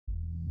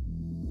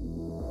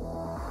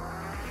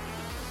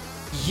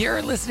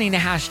You're listening to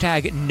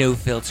Hashtag No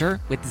Filter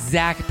with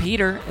Zach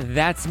Peter.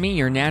 That's me,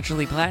 your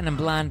naturally platinum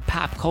blonde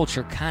pop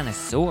culture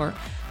connoisseur.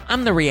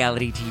 I'm the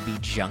reality TV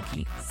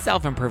junkie,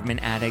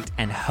 self-improvement addict,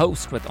 and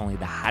host with only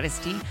the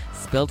hottest tea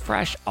spilled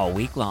fresh all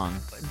week long.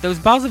 Those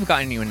balls have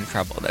gotten you into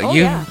trouble, though.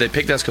 Yeah. They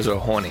picked us because we're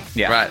horny.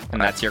 Yeah, right.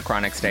 And that's your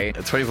chronic state.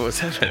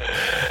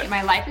 24/7.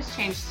 My life has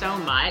changed so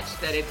much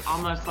that it's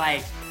almost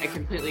like a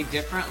completely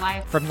different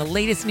life. From the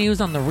latest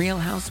news on The Real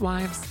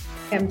Housewives,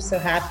 I'm so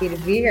happy to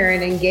be here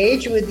and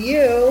engage with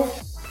you.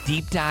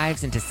 deep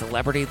dives into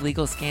celebrity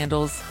legal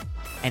scandals,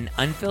 and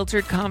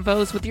unfiltered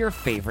convos with your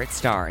favorite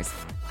stars,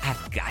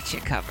 I've got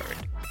you covered.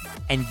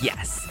 And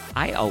yes,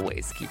 I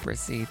always keep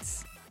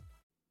receipts.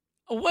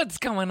 What's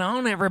going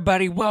on,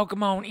 everybody?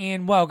 Welcome on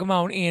in, welcome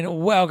on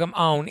in, welcome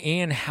on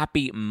in.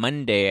 Happy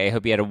Monday. I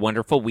hope you had a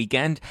wonderful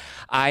weekend.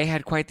 I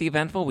had quite the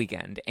eventful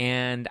weekend,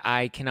 and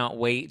I cannot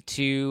wait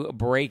to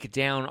break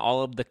down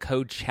all of the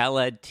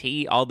Coachella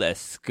tea, all the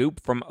scoop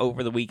from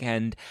over the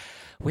weekend.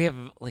 We have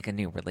like a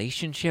new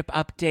relationship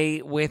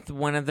update with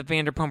one of the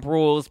Vanderpump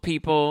Rules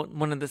people,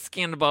 one of the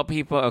Scandal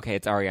people. Okay,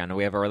 it's Ariana.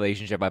 We have a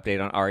relationship update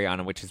on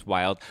Ariana, which is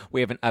wild. We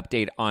have an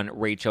update on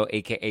Rachel,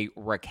 aka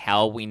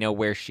Raquel. We know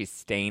where she's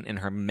staying in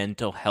her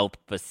mental health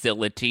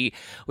facility.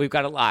 We've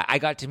got a lot. I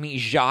got to meet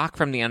Jacques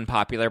from the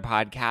Unpopular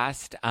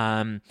podcast.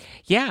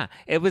 Yeah,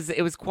 it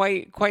was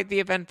quite the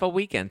eventful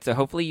weekend. So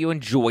hopefully you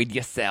enjoyed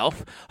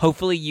yourself.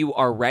 Hopefully you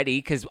are ready,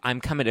 because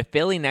I'm coming to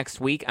Philly next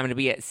week. I'm going to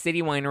be at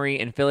City Winery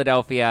in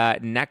Philadelphia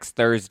next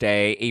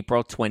Thursday,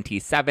 April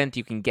 27th.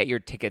 You can get your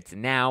tickets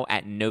now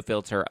at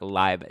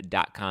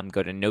nofilterlive.com.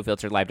 Go to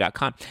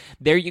nofilterlive.com.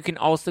 There you can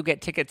also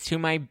get tickets to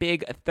my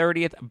big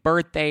 30th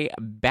birthday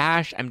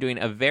bash. I'm doing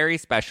a very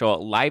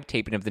special live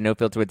taping of the No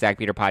Filter with Zach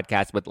Peter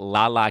podcast with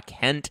Lala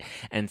Kent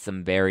and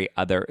some very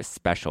other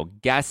special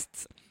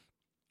guests.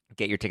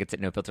 Get your tickets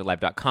at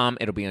nofilterlive.com.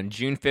 It'll be on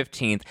June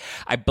 15th.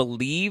 I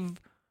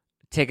believe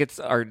tickets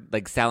are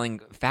like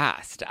selling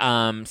fast.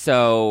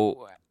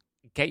 So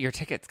get your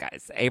tickets,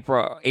 guys.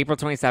 April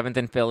 27th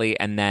in Philly,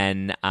 and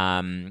then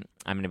I'm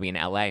going to be in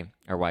LA,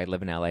 or well, I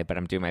live in LA, but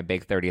I'm doing my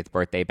big 30th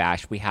birthday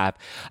bash. We have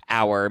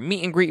our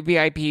meet and greet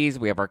VIPs.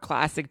 We have our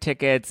classic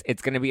tickets.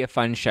 It's going to be a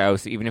fun show,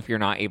 so even if you're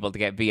not able to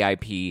get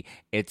VIP,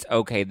 it's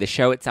okay. The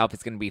show itself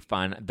is going to be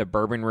fun. The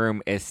Bourbon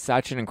Room is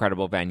such an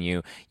incredible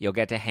venue. You'll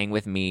get to hang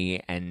with me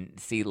and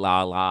see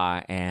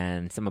Lala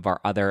and some of our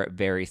other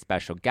very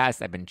special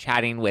guests. I've been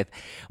chatting with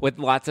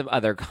lots of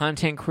other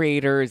content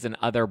creators and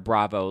other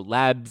Bravo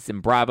Lebs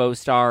and Bravo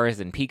stars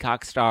and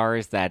Peacock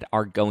stars that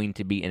are going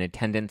to be in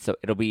attendance, so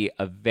it'll be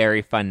a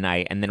very fun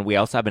night. And then we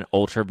also have an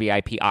ultra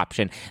VIP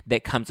option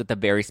that comes with a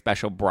very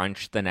special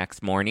brunch the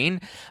next morning.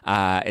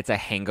 It's a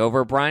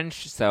hangover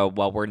brunch. So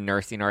while we're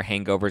nursing our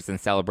hangovers and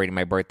celebrating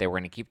my birthday, we're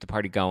going to keep the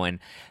party going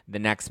the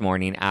next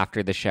morning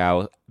after the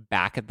show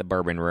back at the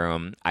Bourbon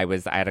Room. I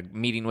had a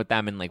meeting with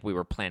them, and like we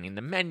were planning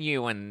the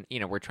menu, and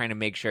we're trying to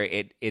make sure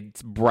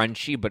it's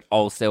brunchy but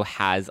also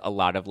has a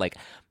lot of like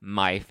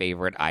my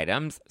favorite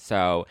items.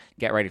 So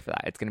get ready for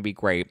that. It's going to be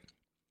great.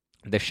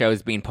 The show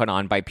is being put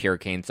on by Pure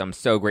Cane, so I'm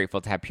so grateful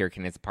to have Pure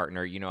Cane as a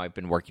partner. I've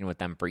been working with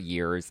them for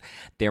years.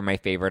 They're my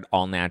favorite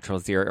all-natural,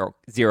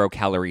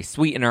 zero-calorie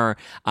sweetener.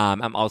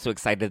 I'm also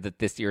excited that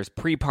this year's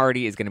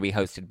pre-party is going to be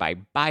hosted by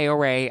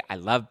BioRay. I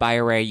love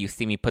BioRay. You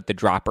see me put the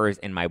droppers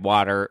in my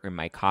water, in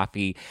my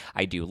coffee.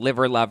 I do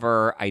Liver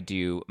Lover. I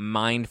do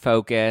Mind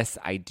Focus.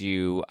 I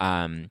do,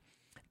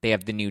 they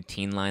have the new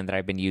teen line that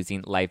I've been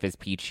using, Life is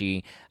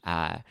Peachy,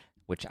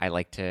 which I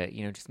like to,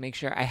 just make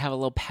sure I have a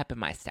little pep in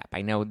my step.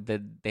 I know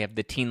that they have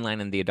the teen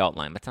line and the adult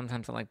line, but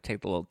sometimes I like to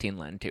take the little teen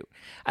line too.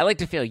 I like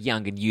to feel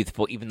young and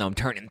youthful, even though I'm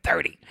turning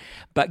 30.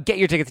 But get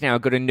your tickets now.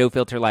 Go to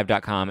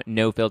nofilterlive.com,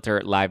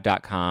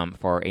 nofilterlive.com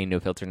for a No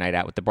Filter night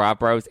out with the Bra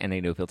Bros and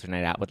a No Filter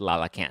night out with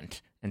Lala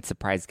Kent and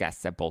surprise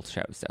guests at both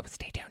shows. So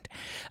stay tuned.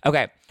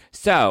 Okay,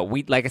 so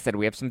like I said,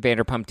 we have some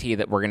Vanderpump tea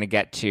that we're gonna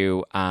get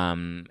to,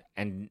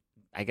 and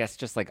I guess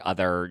just like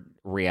other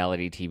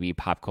reality TV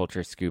pop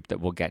culture scoop that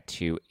we'll get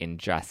to in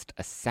just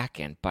a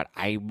second. But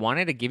I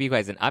wanted to give you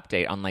guys an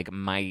update on like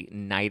my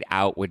night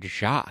out with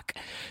Jacques.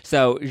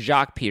 So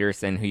Jacques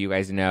Peterson, who you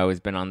guys know has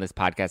been on this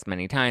podcast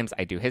many times.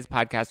 I do his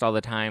podcast all the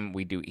time.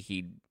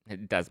 He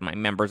does my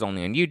members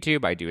only on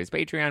YouTube. I do his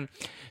Patreon.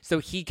 So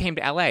he came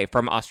to LA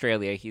from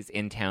Australia. He's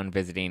in town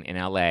visiting in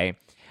LA,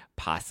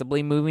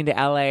 possibly moving to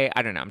LA.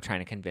 I don't know. I'm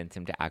trying to convince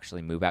him to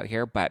actually move out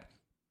here, but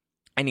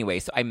anyway,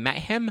 so I met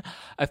him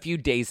a few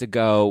days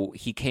ago.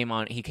 He came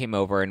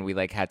over and we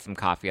like had some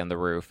coffee on the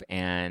roof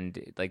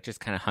and like just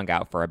kind of hung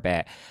out for a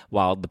bit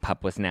while the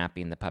pup was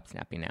napping. The pup's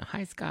napping now.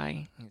 Hi,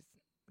 Sky. He's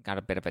got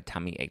a bit of a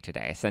tummy ache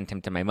today. I sent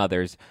him to my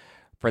mother's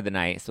for the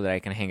night so that I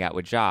can hang out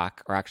with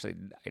Jacques, or actually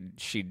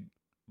she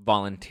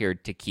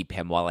volunteered to keep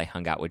him while I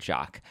hung out with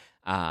Jacques.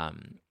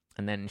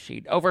 And then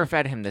she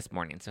overfed him this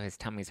morning, so his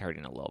tummy's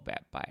hurting a little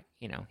bit. But,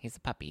 he's a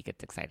puppy. He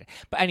gets excited.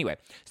 But anyway,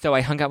 so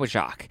I hung out with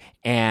Jacques,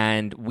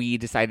 and we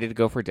decided to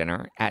go for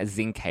dinner at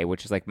Zinke,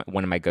 which is like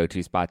one of my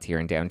go-to spots here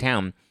in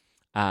downtown.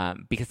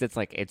 because it's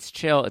like, it's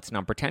chill, it's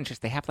not pretentious.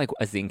 They have like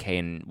a Zinke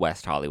in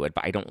West Hollywood,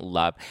 but I don't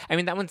love, I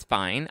mean, that one's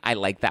fine. I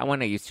like that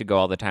one. I used to go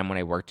all the time when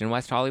I worked in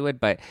West Hollywood,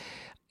 but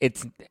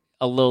it's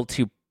a little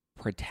too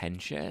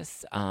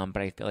pretentious. But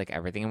I feel like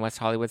everything in West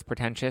Hollywood's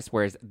pretentious,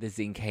 whereas the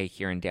Zinke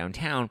here in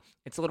downtown,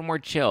 it's a little more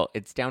chill.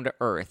 It's down to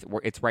earth.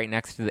 It's right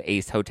next to the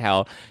Ace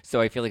Hotel.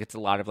 So I feel like it's a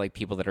lot of like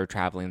people that are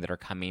traveling that are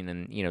coming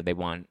and, you know, they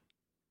want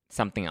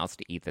something else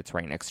to eat that's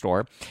right next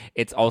door.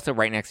 It's also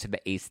right next to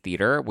the Ace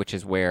Theater, which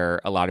is where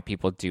a lot of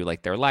people do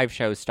like their live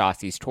shows.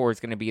 Stassi's tour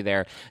is going to be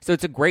there. So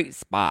it's a great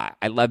spot.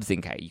 I love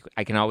Zinke.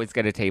 I can always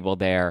get a table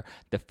there.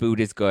 The food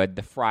is good.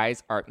 The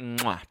fries are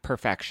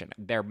perfection.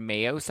 Their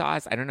mayo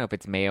sauce, I don't know if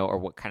it's mayo or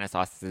what kind of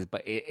sauce this is,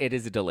 but it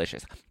is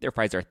delicious. Their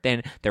fries are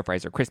thin. Their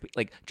fries are crispy.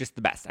 Like, just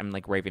the best. I'm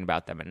like raving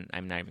about them and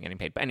I'm not even getting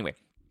paid. But anyway,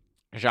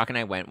 Jacques and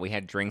I went, we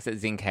had drinks at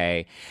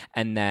Zinke,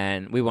 and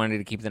then we wanted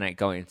to keep the night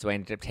going, so I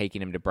ended up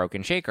taking him to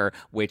Broken Shaker,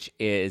 which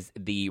is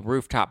the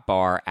rooftop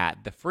bar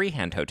at the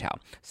Freehand Hotel.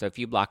 So a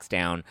few blocks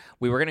down,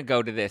 we were going to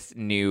go to this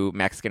new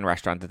Mexican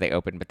restaurant that they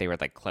opened, but they were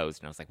like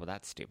closed, and I was like, well,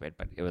 that's stupid,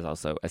 but it was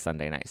also a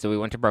Sunday night. So we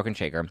went to Broken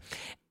Shaker,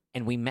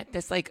 and we met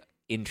this like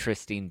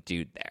interesting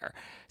dude there.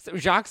 So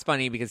Jacques'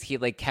 funny because he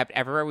like kept,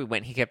 everywhere we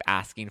went, he kept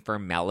asking for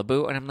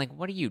Malibu. And I'm like,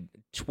 what are you,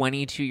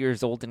 22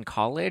 years old in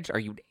college? Are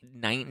you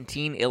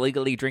 19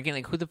 illegally drinking?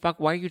 Like, who the fuck,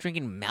 why are you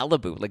drinking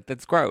Malibu? Like,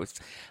 that's gross.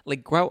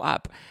 Like, grow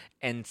up.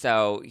 And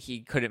so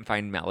he couldn't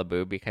find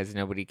Malibu because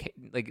nobody,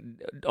 like,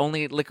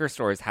 only liquor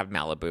stores have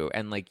Malibu.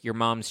 And like your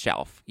mom's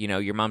shelf, you know,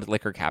 your mom's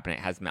liquor cabinet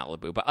has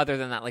Malibu. But other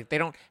than that, like, they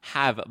don't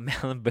have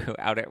Malibu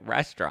out at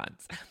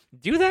restaurants.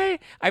 Do they?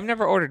 I've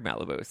never ordered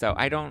Malibu, so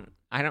I don't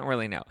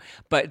really know.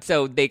 But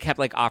so they kept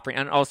like offering,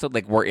 and also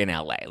like we're in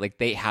LA. Like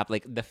they have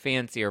like the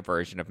fancier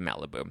version of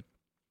Malibu,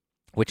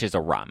 which is a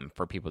rum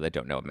for people that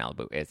don't know what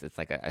Malibu is. It's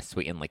like a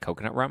sweetened like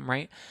coconut rum,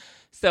 right?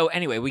 So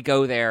anyway, we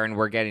go there and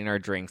we're getting our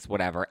drinks,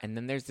 whatever. And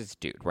then there's this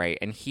dude, right?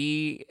 And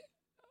he,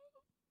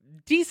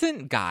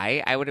 decent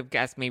guy. I would have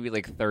guessed maybe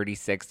like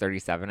 36,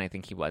 37. I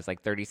think he was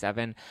like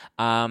 37.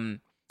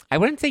 I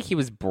wouldn't say he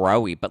was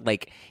broy, but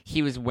like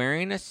he was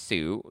wearing a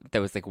suit that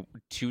was like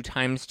 2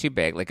 times too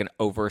big, like an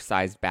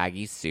oversized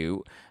baggy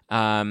suit.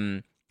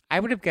 I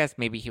would have guessed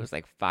maybe he was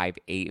like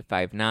 5'8",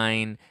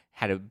 5'9",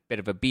 had a bit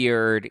of a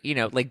beard, you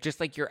know, like just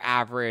like your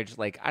average,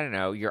 like, I don't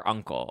know, your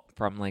uncle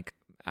from like,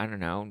 I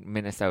don't know,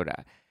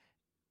 Minnesota,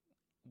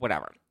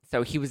 whatever.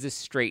 So he was a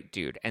straight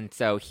dude. And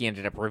so he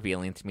ended up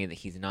revealing to me that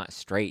he's not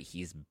straight.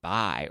 He's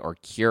bi or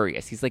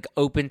curious. He's like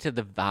open to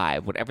the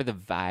vibe. Whatever the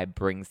vibe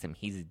brings him,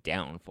 he's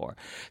down for.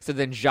 So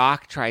then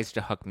Jacques tries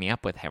to hook me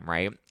up with him,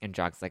 right? And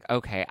Jacques' like,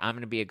 okay, I'm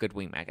going to be a good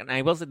wingman. And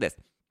I will say this.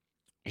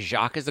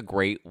 Jacques is a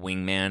great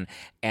wingman.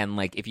 And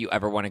like, if you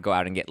ever want to go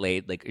out and get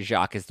laid, like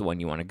Jacques is the one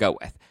you want to go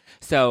with.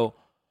 So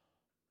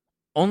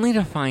only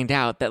to find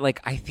out that, like,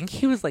 I think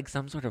he was, like,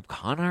 some sort of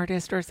con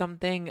artist or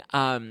something.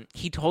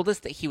 He told us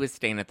that he was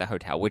staying at the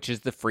hotel, which is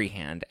the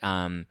Freehand.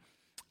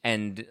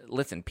 And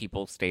listen,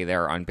 people stay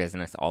there on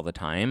business all the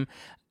time.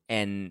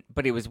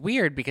 But it was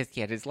weird because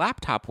he had his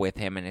laptop with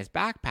him and his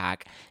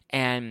backpack.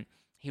 And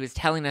he was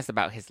telling us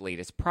about his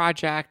latest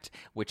project,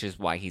 which is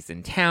why he's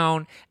in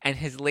town. And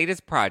his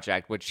latest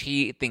project, which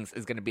he thinks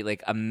is going to be,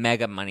 like, a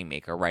mega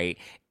moneymaker, right?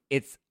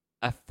 It's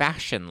a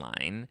fashion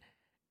line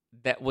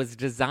that was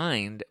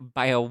designed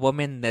by a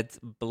woman that's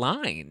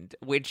blind,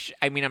 which,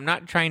 I mean, I'm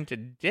not trying to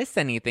diss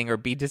anything or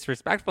be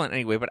disrespectful in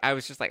any way, but I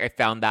was just like, I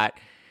found that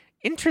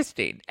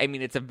interesting. I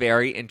mean, it's a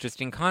very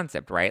interesting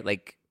concept, right?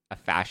 Like a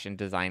fashion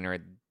designer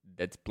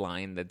that's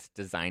blind, that's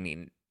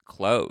designing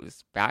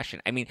clothes,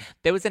 fashion. I mean,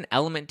 there was an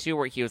element too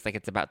where he was like,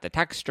 it's about the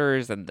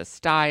textures and the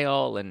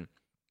style, and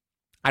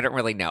I don't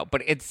really know,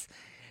 but it's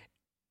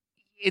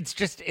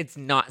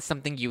not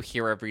something you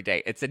hear every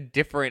day. It's a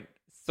different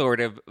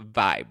sort of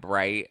vibe,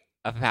 right?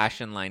 A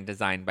fashion line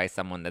designed by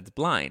someone that's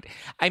blind.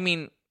 I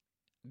mean,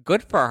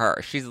 good for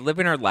her. She's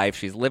living her life.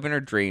 She's living her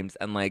dreams.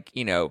 And like,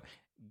 you know,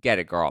 get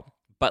it, girl.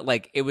 But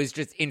like, it was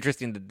just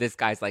interesting that this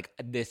guy's like,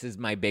 this is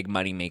my big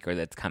money maker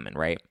that's coming,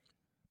 right?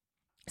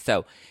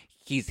 So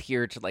he's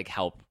here to like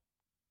help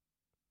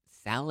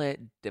sell it,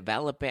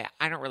 develop it.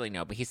 I don't really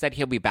know, but he said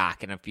he'll be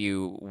back in a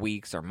few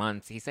weeks or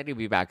months. He said he'll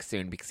be back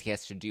soon because he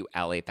has to do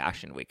LA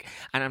Fashion Week.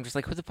 And I'm just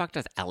like, who the fuck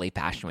does LA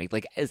Fashion Week?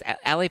 Like,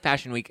 LA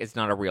Fashion Week is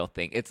not a real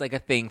thing. It's like a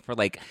thing for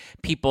like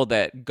people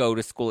that go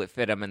to school at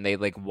FITM and they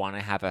like want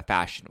to have a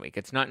fashion week.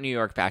 It's not New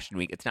York Fashion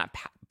Week. It's not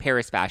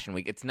Paris Fashion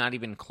Week. It's not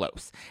even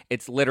close.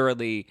 It's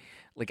literally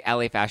like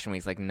LA Fashion Week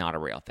is like not a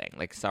real thing.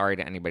 Like, sorry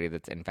to anybody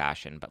that's in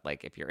fashion, but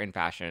like if you're in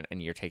fashion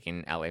and you're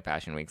taking LA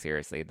Fashion Week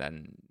seriously,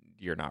 then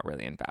you're not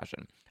really in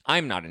fashion.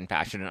 I'm not in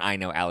fashion, and I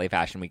know LA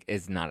Fashion Week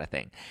is not a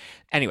thing.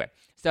 Anyway,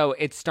 so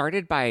it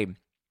started by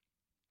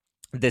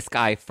this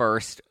guy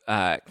first.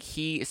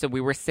 So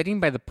we were sitting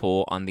by the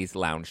pool on these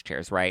lounge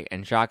chairs, right?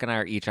 And Jacques and I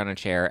are each on a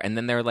chair, and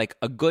then there are like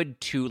a good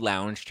 2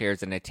 lounge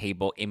chairs and a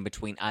table in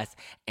between us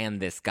and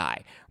this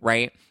guy,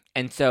 right?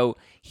 And so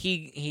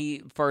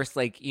he first,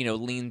 like, you know,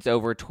 leans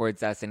over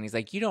towards us, and he's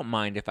like, you don't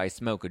mind if I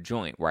smoke a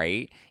joint,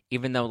 right?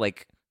 Even though,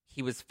 like,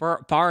 he was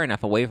far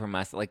enough away from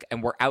us, like,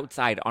 and we're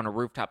outside on a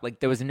rooftop. Like,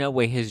 there was no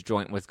way his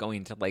joint was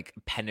going to, like,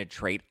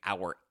 penetrate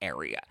our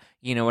area.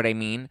 You know what I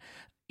mean?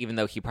 Even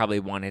though he probably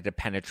wanted to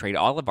penetrate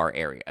all of our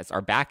areas,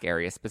 our back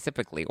area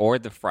specifically, or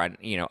the front,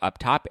 up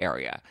top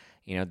area,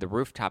 the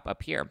rooftop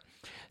up here.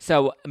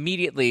 So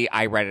immediately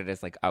I read it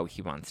as like, oh,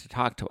 he wants to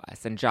talk to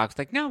us. And Jacques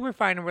like, no, we're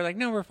fine. And we're like,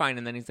 no, we're fine.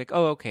 And then he's like,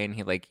 oh, okay. And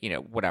he like,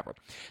 whatever.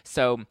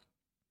 So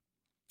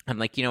I'm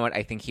like, you know what?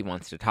 I think he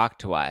wants to talk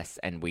to us.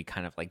 And we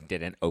kind of like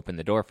didn't open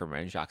the door for him.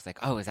 And Jacques like,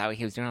 oh, is that what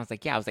he was doing? I was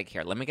like, yeah. I was like,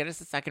 here, let me get us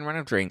a second round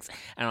of drinks.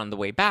 And on the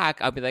way back,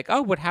 I'll be like,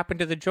 oh, what happened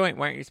to the joint?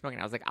 Why aren't you smoking?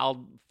 I was like,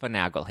 I'll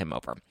finagle him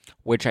over,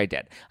 which I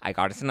did. I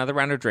got us another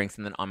round of drinks.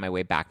 And then on my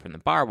way back from the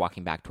bar,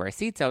 walking back to our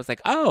seats, I was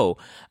like, oh,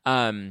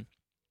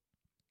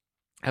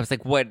 I was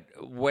like,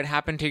 what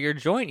happened to your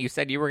joint? You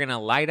said you were going to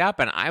light up,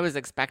 and I was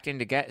expecting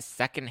to get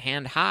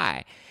secondhand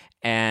high.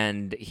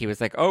 And he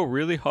was like, oh,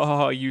 really?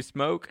 Ha, you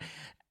smoke?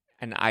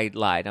 And I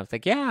lied. I was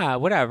like, yeah,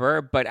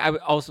 whatever. But I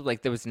also,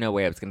 like, there was no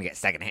way I was going to get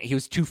secondhand. He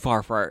was too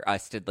far for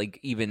us to, like,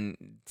 even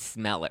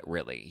smell it,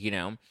 really,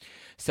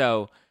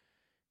 So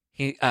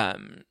he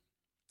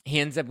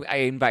ends up, I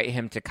invite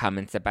him to come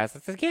and sit by us. I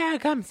said, yeah,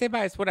 come, sit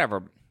by us,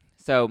 whatever.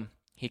 So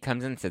he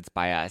comes and sits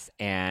by us,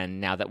 and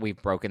now that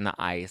we've broken the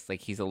ice, like,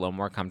 he's a little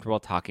more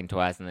comfortable talking to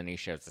us, and then he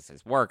shows us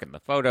his work and the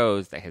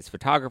photos that his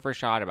photographer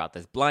shot about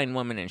this blind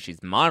woman, and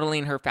she's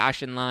modeling her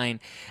fashion line,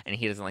 and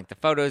he doesn't like the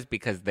photos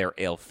because they're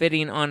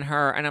ill-fitting on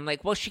her, and I'm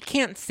like, well, she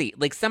can't see.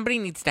 Like, somebody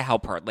needs to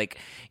help her, like,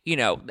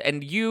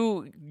 and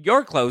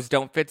your clothes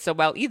don't fit so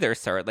well either,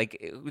 sir.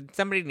 Like,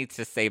 somebody needs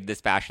to save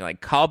this fashion.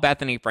 Like, call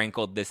Bethany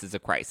Frankel, this is a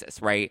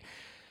crisis, right?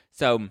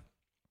 So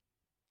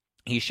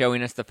he's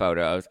showing us the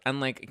photos.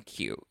 I'm like,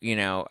 cute,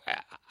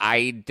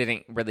 I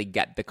didn't really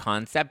get the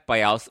concept, but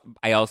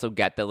I also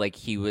get that, like,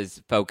 he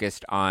was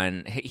focused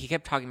on, he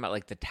kept talking about,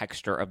 like, the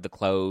texture of the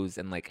clothes,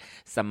 and, like,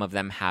 some of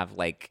them have,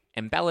 like,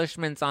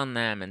 embellishments on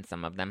them, and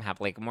some of them have,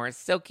 like, more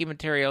silky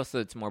material, so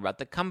it's more about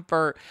the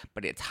comfort,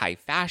 but it's high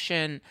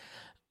fashion.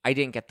 I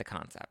didn't get the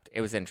concept.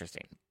 It was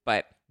interesting.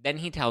 But then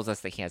he tells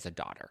us that he has a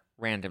daughter,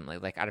 randomly,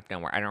 like, out of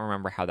nowhere. I don't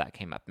remember how that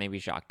came up. Maybe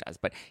Jacques does.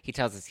 But he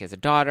tells us he has a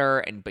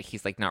daughter, but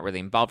he's, like, not really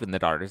involved in the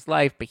daughter's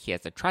life, but he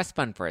has a trust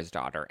fund for his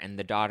daughter. And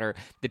the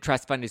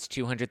trust fund is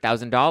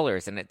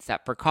 $200,000, and it's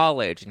set for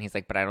college. And he's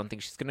like, but I don't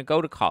think she's going to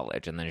go to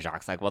college. And then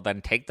Jacques like, well,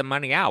 then take the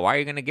money out. Why are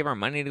you going to give her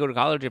money to go to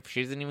college if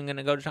she isn't even going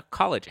to go to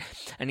college?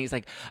 And he's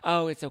like,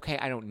 oh, it's okay.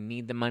 I don't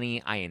need the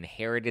money. I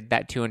inherited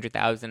that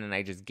 $200,000, and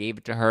I just gave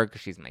it to her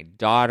because she's my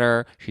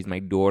daughter. She's my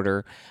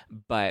daughter.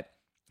 But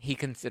he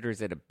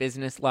considers it a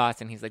business loss,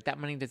 and he's like, that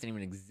money doesn't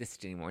even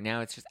exist anymore. Now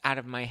it's just out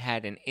of my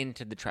head and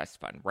into the trust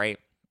fund, right?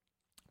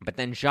 But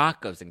then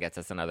Jacques goes and gets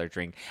us another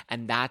drink,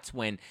 and that's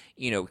when,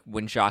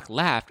 when Jacques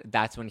left,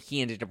 that's when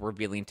he ended up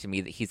revealing to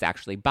me that he's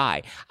actually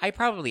bi. I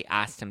probably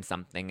asked him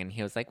something, and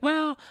he was like,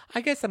 well,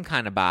 I guess I'm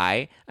kind of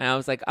bi. And I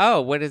was like,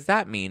 oh, what does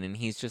that mean? And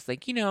he's just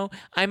like,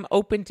 I'm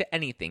open to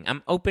anything.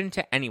 I'm open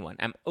to anyone.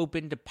 I'm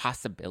open to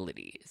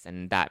possibilities.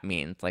 And that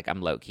means, like,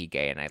 I'm low-key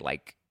gay, and I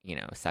like,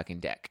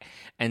 sucking dick.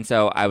 And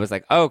so I was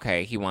like, oh,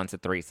 okay, he wants a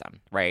threesome,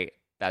 right?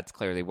 That's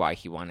clearly why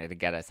he wanted to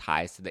get us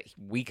high, so that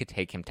we could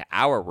take him to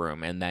our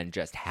room and then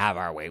just have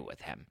our way with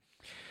him.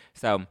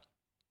 So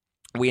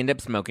we end up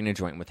smoking a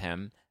joint with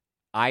him.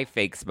 I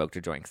fake smoked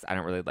a joint because I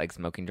don't really like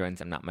smoking joints.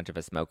 I'm not much of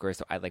a smoker,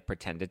 so I like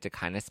pretended to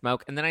kind of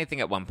smoke. And then I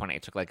think at one point I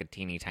took like a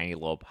teeny tiny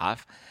little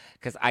puff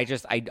because I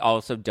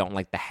also don't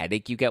like the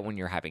headache you get when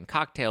you're having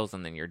cocktails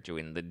and then you're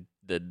doing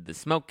the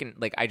smoking.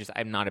 Like,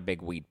 I'm not a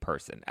big weed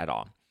person at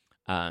all.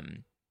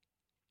 And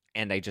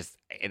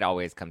it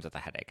always comes with a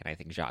headache, and I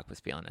think Jacques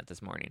was feeling it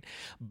this morning.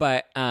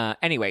 But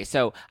anyway,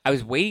 so I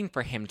was waiting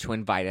for him to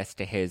invite us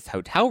to his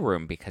hotel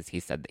room because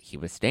he said that he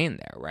was staying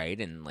there, right?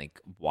 And,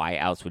 like, why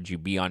else would you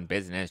be on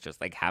business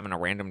just, like, having a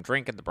random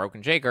drink at the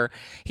Broken Shaker?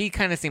 He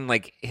kind of seemed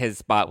like his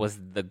spot was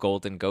the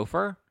Golden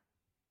Gopher,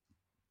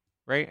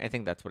 right? I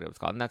think that's what it was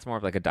called, and that's more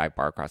of, like, a dive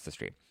bar across the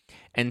street.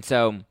 And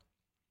so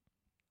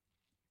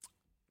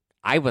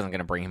I wasn't going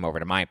to bring him over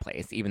to my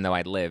place, even though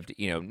I lived,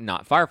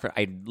 not far from,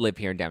 I live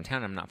here in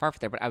downtown. I'm not far from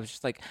there, but I was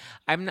just like,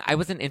 I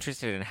wasn't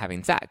interested in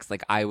having sex.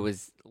 Like, I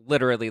was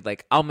literally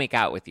like, I'll make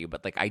out with you,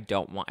 but, like, I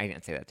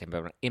didn't say that to him,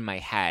 but in my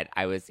head,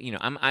 I was,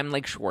 I'm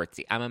like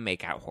Schwartzy. I'm a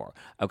makeout whore.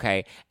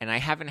 Okay. And I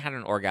haven't had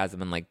an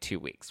orgasm in like 2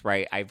 weeks,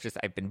 right? I've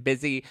been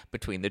busy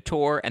between the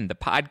tour and the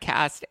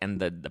podcast and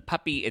the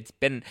puppy. It's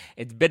been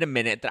a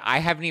minute that I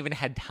haven't even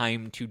had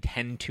time to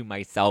tend to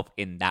myself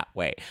in that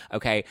way.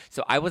 Okay.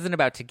 So I wasn't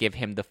about to give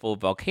him the full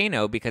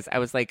volcano because I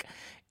was like,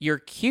 you're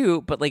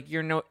cute, but, like,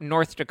 you're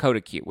North Dakota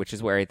cute, which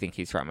is where I think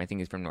he's from. I think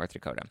he's from North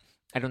Dakota.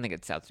 I don't think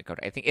it's South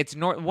Dakota. I think it's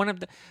one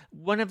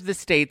of the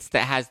states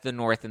that has the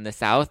North and the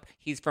South.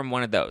 He's from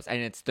one of those,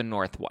 and it's the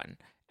North one.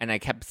 And I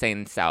kept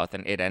saying South,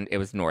 and it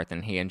was North,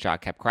 and he and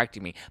Jacques kept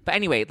correcting me. But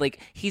anyway, like,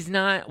 he's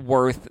not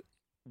worth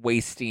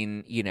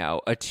wasting,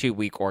 a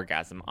 2-week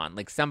orgasm on.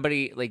 Like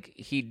somebody, like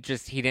he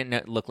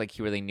didn't look like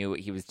he really knew what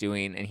he was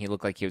doing, and he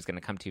looked like he was going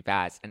to come too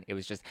fast. And it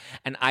was just,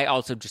 and I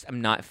also just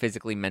am not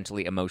physically,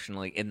 mentally,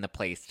 emotionally in the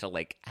place to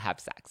like have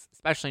sex,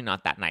 especially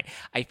not that night.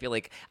 I feel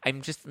like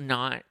I'm just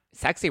not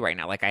sexy right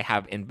now. Like I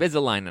have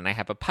Invisalign and I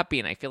have a puppy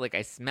and I feel like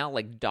I smell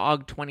like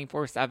dog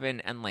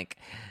 24/7 and like,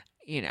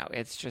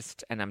 it's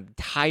just, and I'm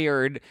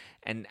tired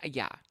and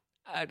yeah,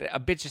 a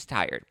bit just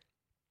tired.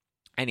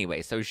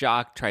 Anyway, so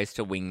Jacques tries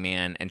to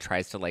wingman and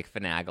tries to like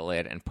finagle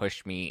it and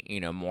push me,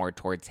 more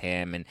towards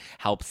him and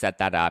help set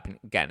that up. And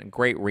again,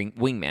 great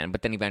wingman.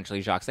 But then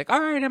eventually Jacques like, all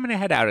right, I'm going to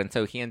head out. And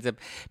so he ends up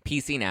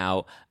piecing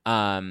out.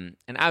 And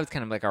I was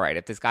kind of like, all right,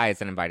 if this guy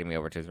isn't inviting me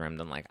over to his room,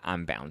 then like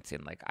I'm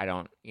bouncing. Like I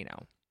don't,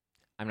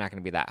 I'm not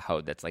going to be that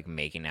hoe that's like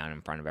making out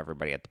in front of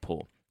everybody at the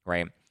pool.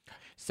 Right.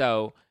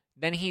 So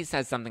then he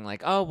says something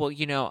like, oh, well,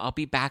 I'll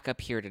be back up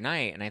here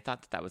tonight. And I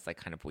thought that was like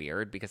kind of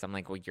weird because I'm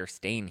like, well, you're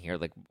staying here.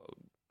 Like,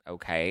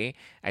 okay.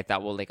 I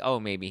thought, well, like, oh,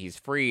 maybe he's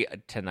free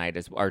tonight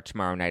or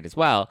tomorrow night as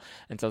well.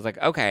 And so I was like,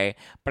 okay.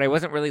 But I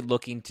wasn't really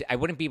I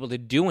wouldn't be able to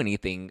do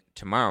anything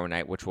tomorrow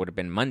night, which would have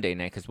been Monday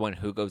night. Because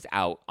who goes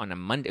out on a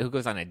Monday, who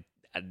goes on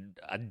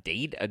a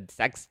date, a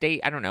sex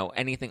date, I don't know,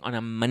 anything on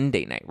a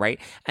Monday night, right?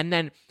 And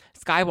then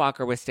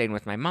Skywalker was staying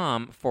with my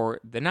mom for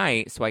the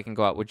night so I can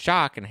go out with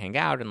Jacques and hang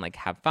out and like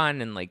have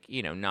fun and like,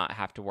 not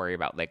have to worry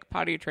about like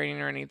potty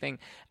training or anything.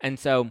 And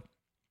so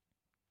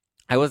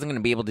I wasn't going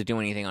to be able to do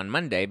anything on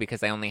Monday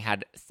because I only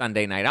had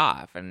Sunday night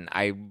off and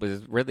I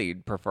was really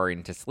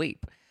preferring to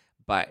sleep,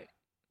 but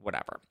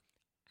whatever.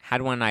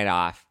 Had one night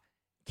off.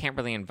 Can't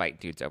really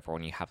invite dudes over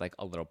when you have like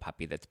a little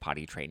puppy that's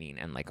potty training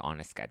and like on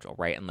a schedule,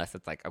 right? Unless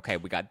it's like, okay,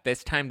 we got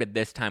this time to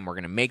this time. We're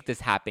going to make this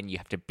happen. You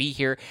have to be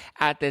here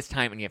at this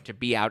time and you have to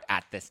be out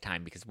at this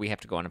time because we have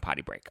to go on a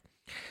potty break.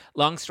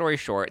 Long story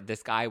short,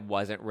 this guy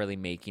wasn't really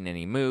making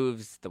any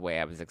moves the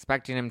way I was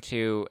expecting him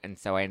to. And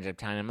so I ended up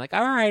telling him like,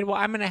 all right, well,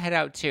 I'm going to head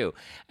out too.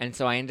 And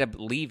so I ended up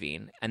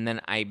leaving and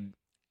then I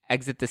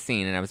exit the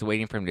scene and I was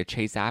waiting for him to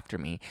chase after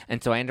me.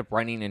 And so I ended up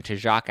running into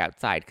Jacques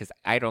outside because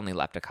I'd only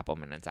left a couple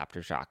minutes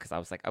after Jacques because I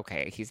was like,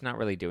 okay, he's not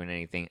really doing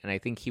anything. And I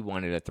think he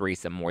wanted a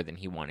threesome more than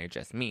he wanted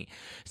just me.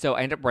 So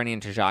I ended up running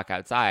into Jacques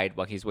outside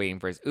while he's waiting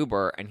for his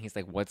Uber. And he's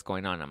like, what's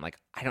going on? I'm like,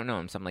 I don't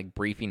know. So I'm like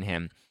briefing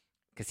him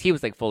because he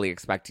was like fully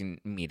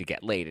expecting me to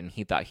get laid and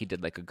he thought he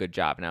did like a good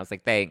job. And I was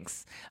like,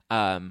 thanks.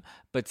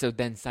 But so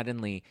then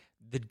suddenly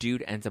the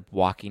dude ends up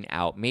walking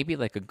out, maybe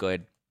like a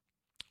good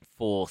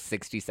full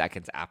 60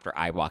 seconds after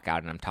I walk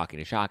out and I'm talking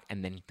to Jacques,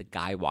 and then the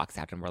guy walks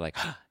out and we're like,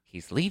 oh,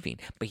 he's leaving.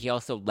 But he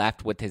also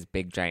left with his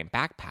big giant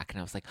backpack and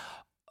I was like,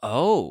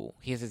 oh,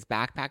 he has his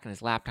backpack and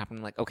his laptop. And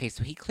I'm like, okay,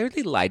 so he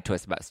clearly lied to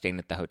us about staying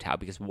at the hotel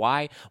because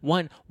why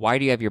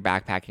do you have your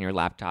backpack and your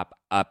laptop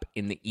up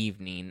in the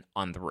evening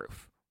on the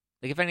roof?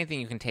 Like if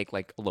anything, you can take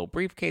like a little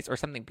briefcase or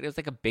something, but it was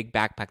like a big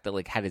backpack that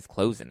like had his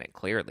clothes in it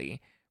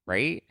clearly,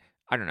 right?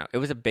 I don't know. It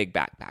was a big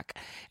backpack.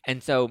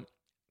 And so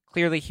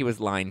clearly, he was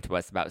lying to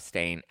us about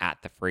staying at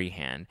the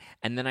Freehand.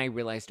 And then I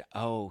realized,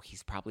 oh,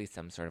 he's probably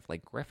some sort of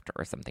like grifter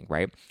or something,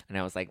 right? And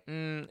I was like,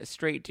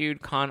 straight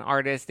dude, con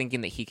artist,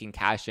 thinking that he can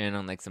cash in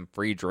on like some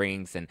free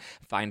drinks and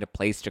find a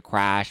place to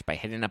crash by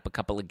hitting up a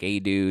couple of gay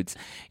dudes.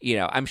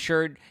 I'm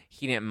sure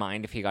he didn't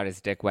mind if he got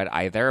his dick wet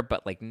either,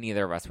 but like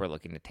neither of us were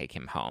looking to take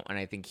him home. And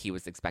I think he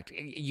was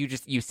expecting,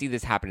 you see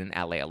this happen in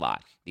LA a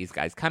lot. These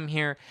guys come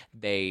here,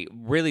 they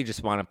really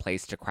just want a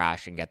place to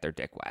crash and get their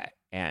dick wet.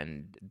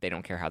 And they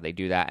don't care how they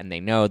do that. And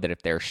they know that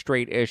if they're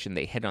straight-ish and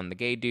they hit on the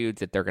gay dudes,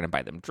 that they're going to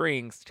buy them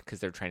drinks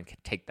because they're trying to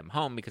take them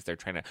home because they're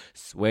trying to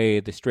sway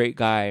the straight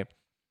guy.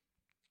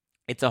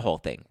 It's a whole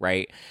thing,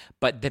 right?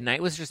 But the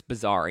night was just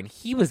bizarre, and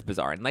he was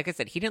bizarre. And like I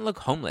said, he didn't look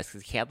homeless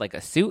because he had like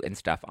a suit and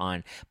stuff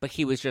on, but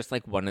he was just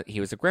like he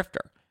was a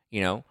grifter,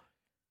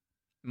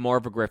 more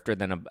of a grifter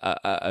than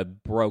a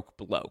broke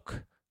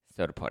bloke,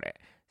 so to put it.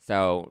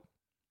 So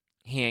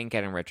he ain't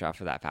getting rich off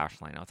of that fashion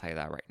line, I'll tell you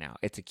that right now.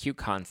 It's a cute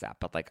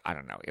concept, but like, I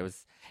don't know.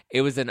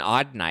 It was an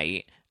odd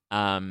night.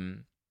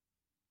 And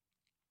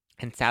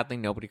sadly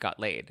nobody got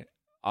laid.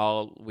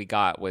 All we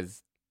got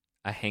was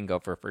a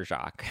hangover for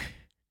Jacques.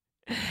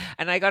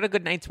 And I got a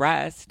good night's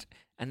rest.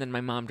 And then my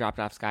mom dropped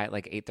off Sky at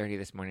like 8:30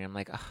 this morning. I'm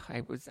like,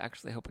 I was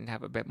actually hoping to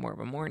have a bit more of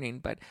a morning,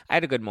 but I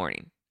had a good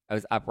morning. I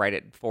was up right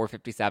at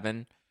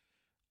 4:57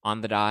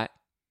 on the dot.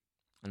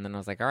 And then I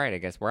was like, all right, I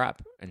guess we're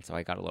up. And so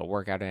I got a little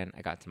workout in.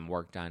 I got some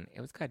work done.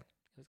 It was good.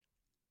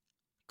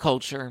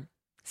 Culture,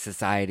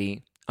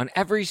 society. On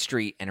every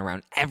street and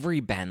around every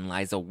bend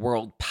lies a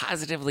world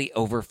positively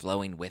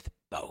overflowing with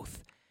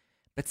both.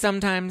 But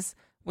sometimes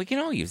we can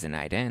all use a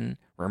night in,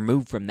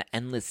 removed from the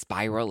endless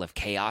spiral of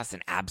chaos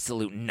and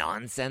absolute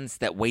nonsense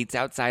that waits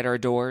outside our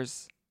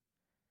doors.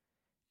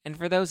 And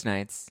for those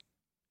nights,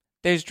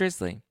 there's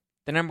Drizzly,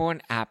 the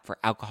 #1 app for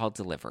alcohol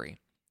delivery.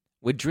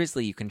 With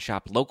Drizzly, you can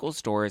shop local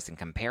stores and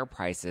compare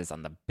prices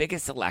on the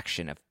biggest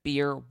selection of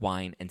beer,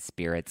 wine, and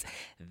spirits,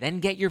 then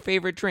get your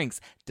favorite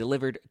drinks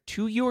delivered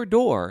to your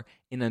door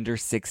in under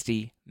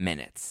 60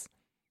 minutes.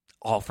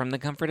 All from the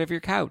comfort of your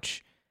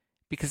couch.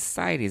 Because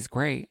society is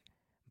great,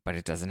 but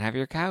it doesn't have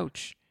your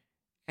couch.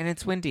 and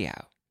it's windy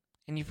out,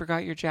 and you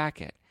forgot your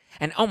jacket.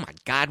 And oh my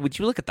God, would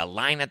you look at the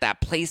line at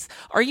that place?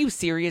 Are you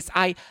serious?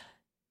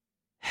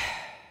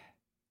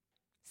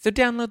 So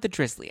download the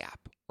Drizzly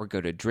app or go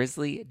to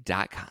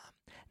drizzly.com.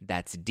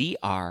 That's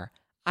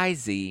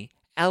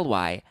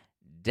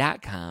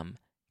DRIZLY.com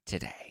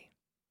today.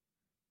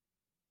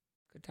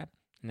 Good time.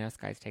 Now this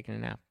guy's taking a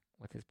nap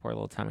with his poor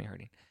little tummy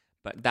hurting.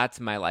 But that's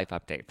my life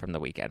update from the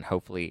weekend.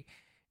 Hopefully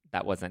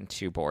that wasn't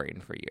too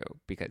boring for you,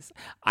 because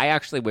I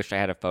actually wish I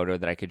had a photo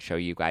that I could show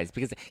you guys,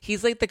 because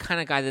he's like the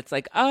kind of guy that's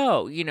like,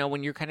 oh, you know,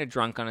 when you're kind of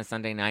drunk on a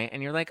Sunday night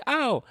and you're like,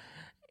 oh,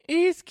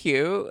 he's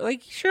cute.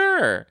 Like,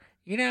 sure.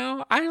 You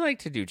know, I like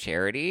to do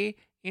charity.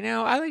 You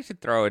know, I like to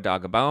throw a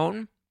dog a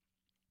bone.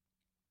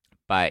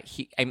 But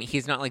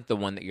he's not like the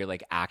one that you're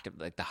like active,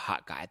 like the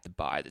hot guy at the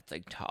bar that's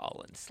like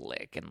tall and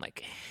slick, and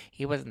like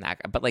he wasn't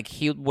that guy. But like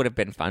he would have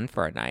been fun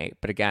for a night.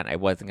 But again, I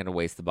wasn't gonna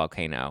waste the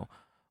volcano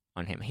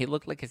on him. He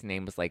looked like his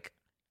name was like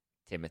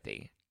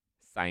Timothy,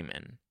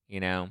 Simon. You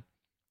know,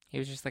 he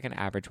was just like an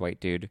average white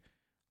dude, a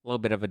little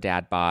bit of a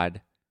dad bod,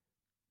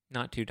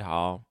 not too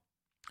tall.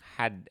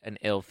 Had an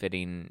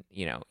ill-fitting,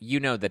 you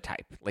know the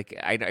type. Like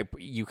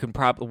you can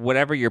probably,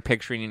 whatever you're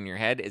picturing in your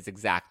head is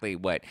exactly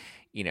what,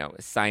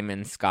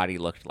 Simon Scotty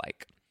looked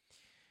like.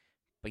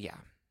 But yeah,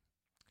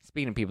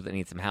 speaking of people that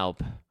need some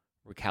help,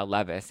 Raquel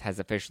Leviss has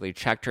officially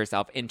checked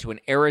herself into an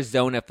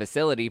Arizona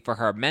facility for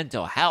her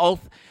mental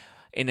health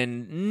in a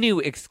new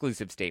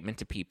exclusive statement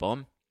to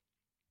People.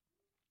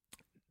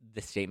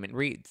 The statement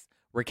reads,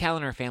 Raquel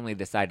and her family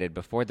decided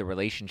before the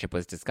relationship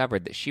was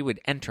discovered that she would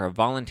enter a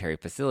voluntary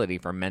facility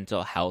for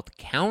mental health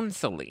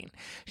counseling.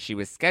 She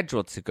was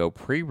scheduled to go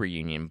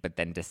pre-reunion, but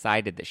then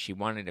decided that she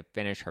wanted to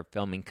finish her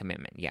filming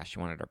commitment. Yeah, she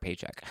wanted her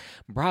paycheck.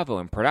 Bravo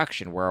and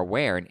production were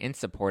aware and in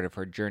support of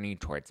her journey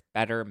towards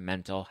better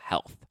mental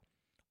health.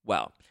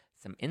 Well,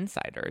 some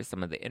insiders,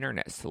 some of the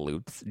internet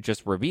sleuths,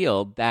 just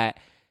revealed that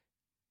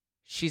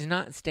she's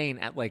not staying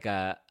at like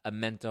a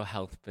mental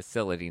health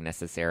facility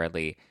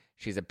necessarily.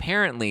 She's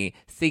apparently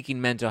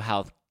seeking mental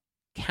health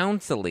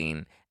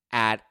counseling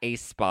at a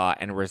spa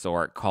and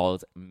resort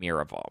called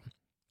Miraval.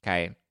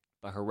 Okay?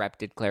 But her rep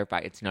did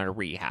clarify it's not a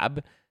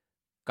rehab.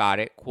 Got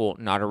it. Cool.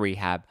 Not a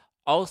rehab.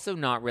 Also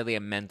not really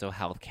a mental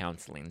health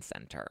counseling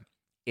center.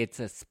 It's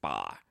a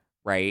spa,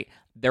 right?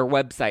 Their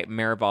website,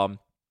 Miraval,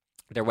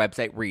 their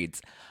website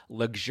reads,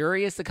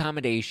 luxurious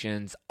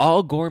accommodations,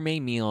 all gourmet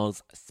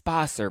meals,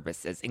 spa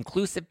services,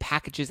 inclusive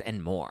packages,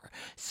 and more.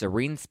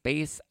 Serene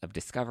space of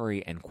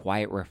discovery and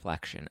quiet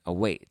reflection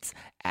awaits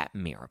at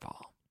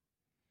Miraval.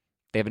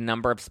 They have a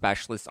number of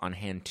specialists on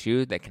hand,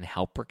 too, that can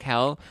help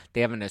Raquel. They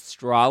have an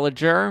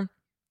astrologer.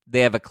 They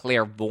have a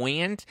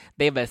clairvoyant.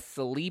 They have a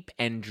sleep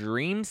and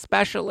dream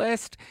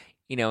specialist.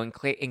 In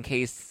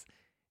case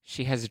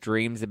she has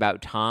dreams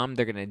about Tom,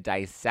 they're going to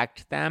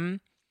dissect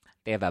them.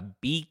 They have a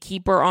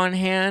beekeeper on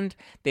hand.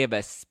 They have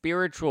a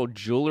spiritual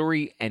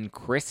jewelry and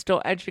crystal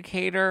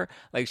educator.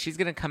 Like, she's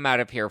going to come out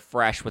of here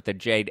fresh with a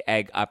jade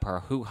egg up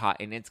her hoo-ha,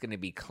 and it's going to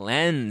be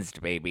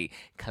cleansed, baby.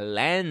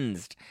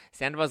 Cleansed.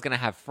 Sandoval's going to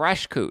have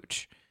fresh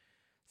cooch.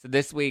 So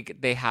this week,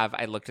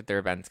 I looked at their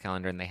events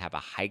calendar, and they have a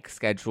hike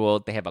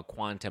scheduled. They have a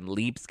quantum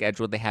leap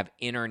scheduled. They have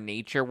inner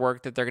nature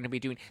work that they're going to be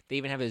doing. They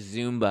even have a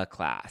Zumba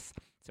class.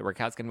 So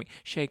Raquel's going to be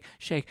shake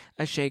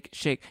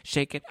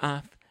it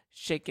off.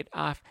 Shake it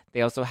off.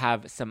 They also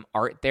have some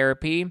art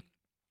therapy.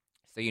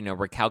 So,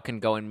 Raquel can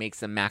go and make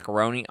some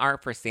macaroni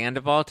art for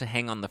Sandoval to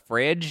hang on the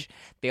fridge.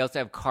 They also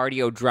have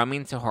cardio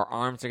drumming, so her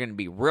arms are going to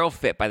be real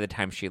fit by the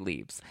time she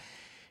leaves.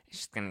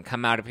 She's going to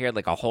come out of here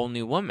like a whole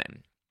new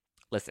woman.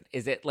 Listen,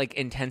 is it like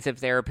intensive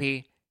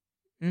therapy?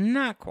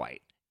 Not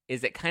quite.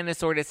 Is it kind of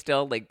sort of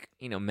still like,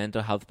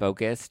 mental health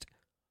focused?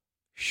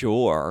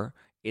 Sure.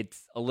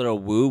 It's a little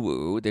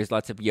woo-woo. There's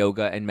lots of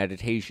yoga and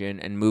meditation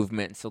and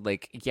movement. So,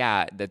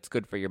 yeah, that's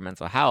good for your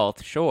mental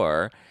health,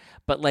 sure.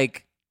 But,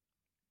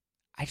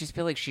 I just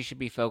feel like she should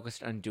be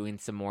focused on doing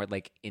some more,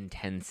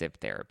 intensive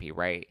therapy,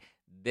 right?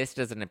 This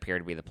doesn't appear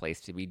to be the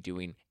place to be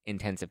doing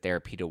intensive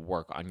therapy to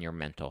work on your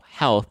mental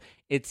health.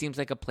 It seems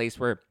like a place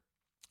where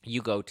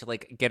you go to,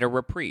 get a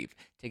reprieve,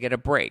 to get a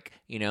break.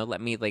 Let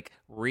me,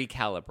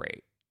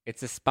 recalibrate.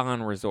 It's a spa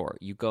and resort.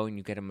 You go and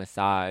you get a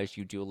massage.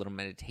 You do a little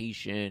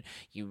meditation.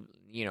 You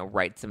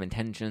write some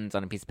intentions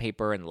on a piece of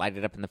paper and light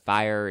it up in the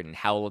fire and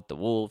howl at the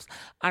wolves.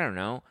 I don't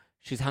know.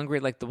 She's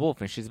hungry like the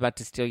wolf and she's about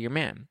to steal your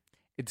man.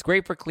 It's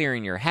great for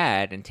clearing your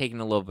head and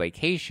taking a little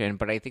vacation,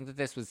 but I think that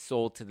this was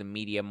sold to the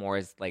media more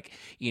as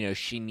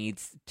she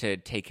needs to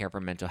take care of her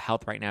mental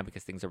health right now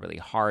because things are really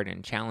hard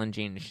and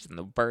challenging and she's on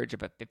the verge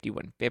of a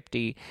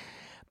 5150.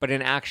 But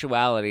in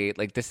actuality,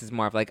 this is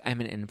more of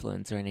I'm an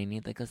influencer and I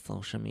need a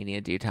social media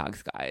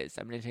detox, guys.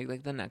 I'm going to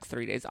take the next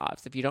 3 days off.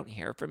 So if you don't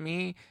hear from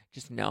me,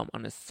 just know I'm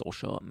on a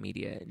social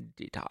media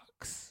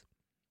detox.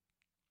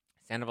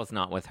 Sandoval's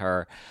not with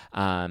her.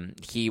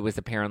 He was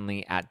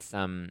apparently at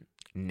some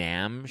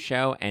NAMM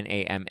show,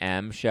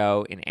 N-A-M-M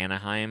show in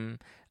Anaheim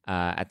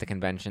at the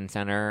convention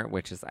center,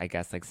 which is, I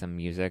guess, like some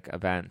music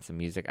event, some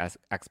music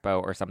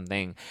expo or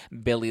something.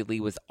 Billie Lee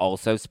was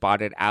also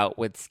spotted out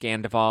with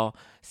Scandival,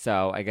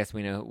 so I guess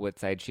we know what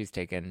side she's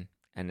taken,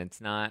 and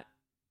it's not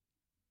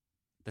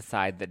the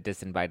side that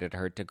disinvited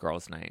her to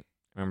girls' night.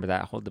 Remember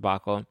that whole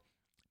debacle?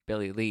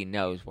 Billie Lee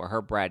knows where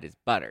her bread is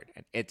buttered,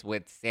 and it's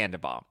with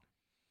Sandoval.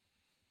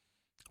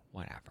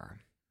 Whatever.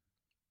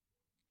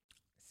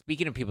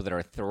 Speaking of people that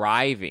are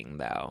thriving,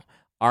 though,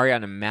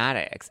 Ariana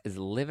Madix is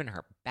living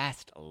her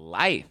best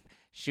life.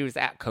 She was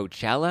at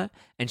Coachella,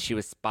 and she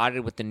was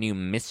spotted with the new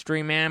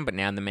mystery man, but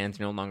now the man's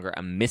no longer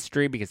a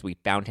mystery because we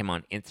found him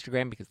on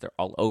Instagram because they're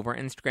all over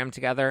Instagram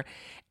together,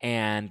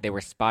 and they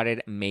were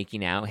spotted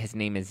making out. His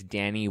name is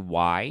Danny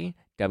Y,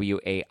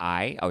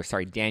 W-A-I. Oh,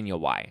 sorry, Daniel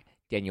Y.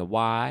 Daniel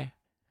Y.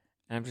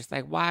 And I'm just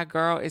like, why,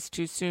 girl? It's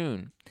too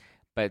soon.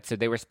 But so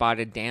they were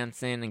spotted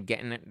dancing and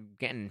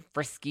getting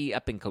frisky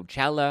up in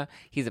Coachella.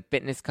 He's a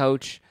fitness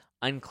coach.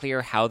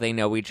 Unclear how they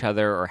know each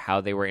other or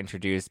how they were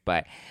introduced.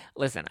 But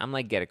listen, I'm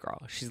like, get it, girl.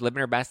 She's living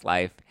her best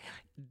life.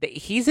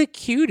 He's a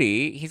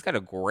cutie. He's got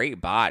a great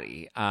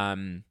body.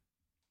 And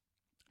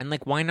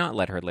like, why not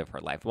let her live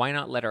her life? Why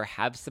not let her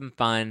have some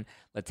fun?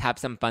 Let's have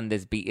some fun.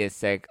 This beat is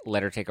sick.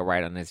 Let her take a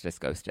ride on his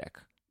disco stick,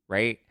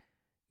 right?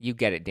 You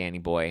get it, Danny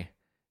boy.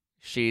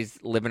 She's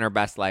living her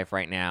best life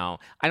right now.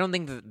 I don't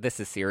think that this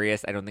is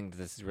serious. I don't think that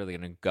this is really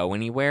going to go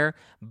anywhere.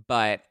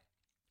 But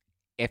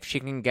if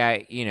she can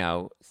get,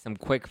 some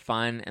quick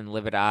fun and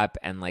live it up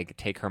and, like,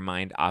 take her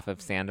mind off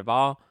of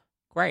Sandoval,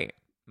 great.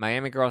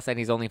 Miami Girl said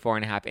he's only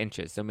 4.5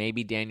 inches. So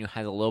maybe Daniel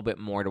has a little bit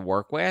more to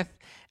work with.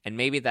 And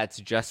maybe that's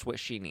just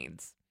what she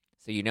needs.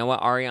 So you know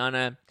what,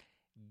 Ariana?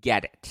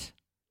 Get it.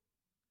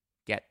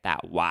 Get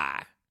that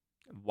Y.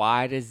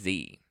 Y to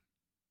Z.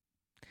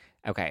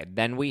 Okay,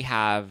 then we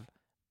have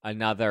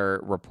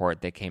another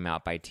report that came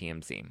out by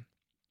TMZ.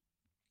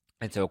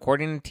 And so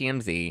according to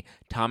TMZ,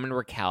 Tom and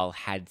Raquel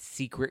had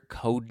secret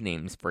code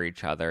names for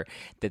each other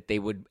that they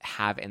would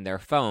have in their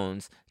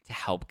phones to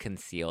help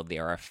conceal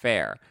their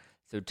affair.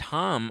 So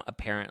Tom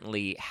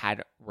apparently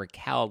had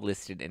Raquel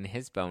listed in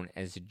his phone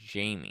as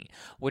Jamie,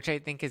 which I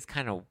think is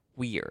kind of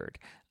weird.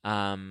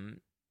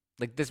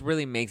 Like, this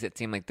really makes it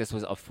seem like this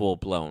was a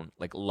full-blown,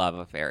 like, love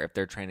affair if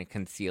they're trying to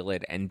conceal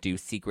it and do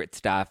secret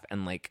stuff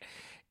and, like,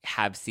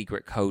 have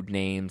secret code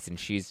names, and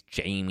she's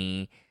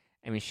Jamie.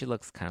 I mean, she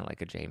looks kind of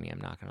like a Jamie,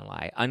 I'm not going to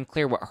lie.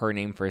 Unclear what her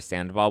name for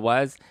Sandoval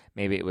was.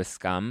 Maybe it was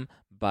Scum,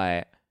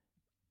 but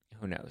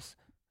who knows?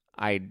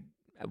 I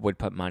would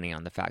put money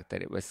on the fact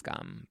that it was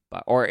Scum.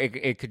 Or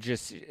it could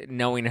just,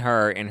 knowing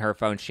her in her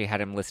phone, she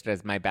had him listed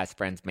as my best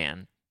friend's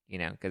man,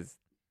 because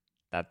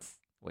that's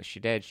what she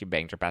did. She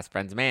banged her best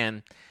friend's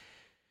man.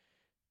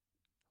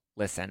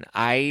 Listen,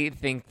 I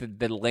think that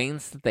the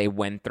lanes that they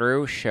went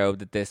through showed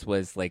that this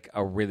was like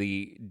a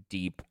really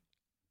deep,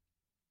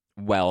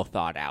 well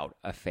thought out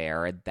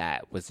affair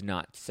that was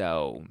not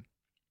so,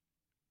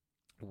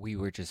 we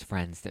were just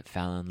friends that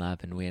fell in love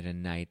and we had a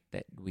night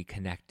that we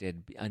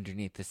connected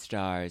underneath the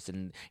stars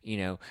and,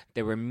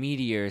 there were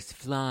meteors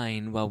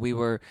flying while we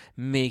were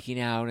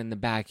making out in the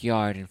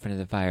backyard in front of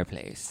the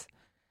fireplace.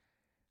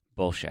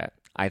 Bullshit.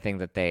 I think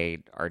that they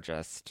are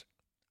just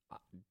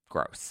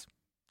gross.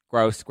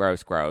 Gross.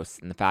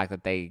 And the fact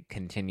that they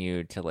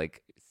continue to,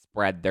 like,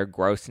 spread their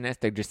grossness,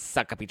 they just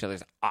suck up each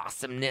other's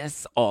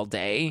awesomeness all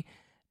day.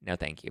 No,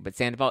 thank you. But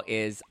Sandoval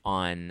is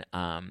on,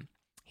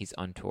 he's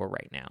on tour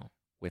right now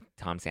with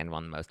Tom Sandoval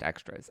and the Most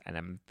Extras, and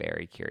I'm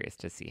very curious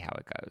to see how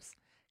it goes.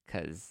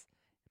 Because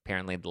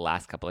apparently the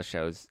last couple of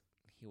shows,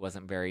 he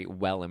wasn't very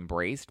well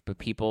embraced, but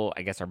people,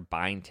 I guess, are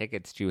buying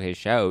tickets to his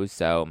shows,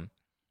 so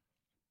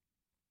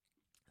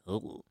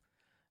ooh,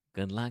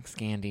 good luck,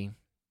 Scandy.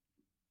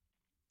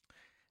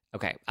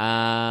 Okay,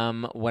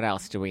 what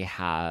else do we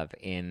have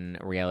in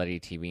reality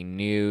TV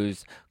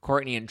news?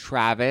 Courtney and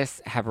Travis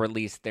have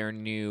released their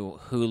new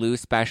Hulu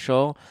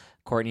special,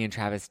 Courtney and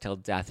Travis Till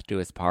Death Do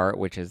Us Part,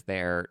 which is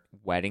their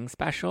wedding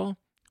special,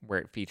 where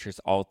it features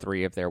all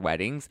three of their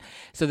weddings.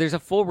 So there's a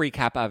full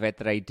recap of it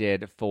that I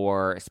did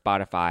for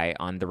Spotify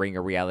on the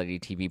Ringer Reality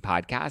TV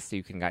podcast, so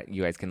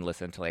you guys can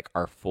listen to, like,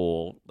 our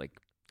full, like,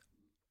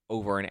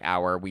 over an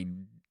hour. We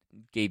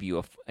gave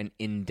you an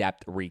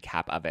in-depth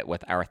recap of it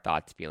with our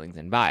thoughts, feelings,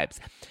 and vibes.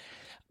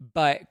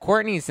 But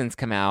Courtney's since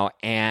come out,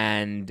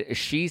 and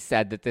she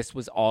said that this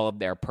was all of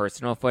their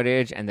personal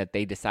footage and that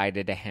they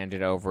decided to hand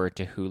it over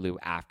to Hulu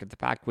after the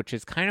fact, which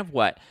is kind of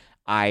what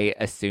I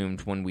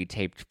assumed when we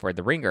taped for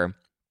The Ringer.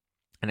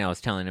 And I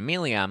was telling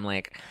Amelia, I'm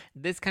like,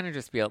 this kind of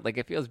just feels like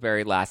it feels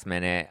very last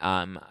minute.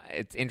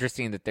 It's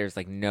interesting that there's,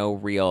 like, no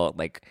real,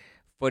 like,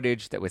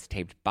 footage that was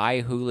taped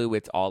by Hulu.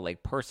 It's all,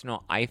 like,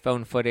 personal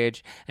iPhone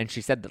footage. And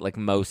she said that, like,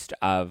 most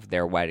of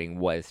their wedding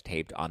was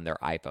taped on their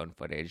iPhone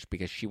footage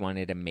because she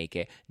wanted to make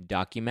it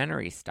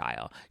documentary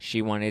style.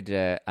 She wanted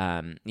to,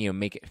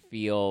 make it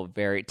feel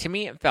very, to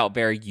me, it felt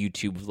very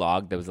YouTube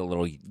vlog that was a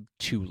little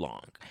too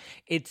long.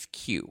 It's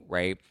cute,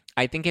 right?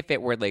 I think if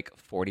it were, like,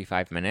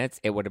 45 minutes,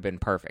 it would have been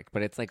perfect.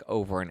 But it's, like,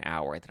 over an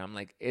hour. Then I'm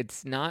like,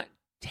 it's not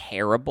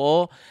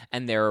terrible,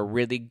 and there are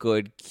really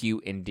good,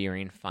 cute,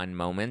 endearing, fun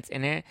moments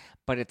in it,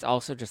 but it's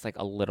also just like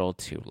a little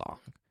too long.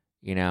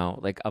 You know,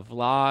 like a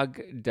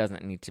vlog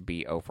doesn't need to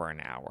be over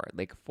an hour.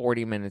 Like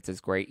 40 minutes is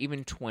great.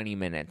 Even 20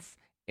 minutes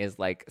is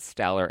like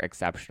stellar,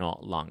 exceptional,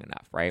 long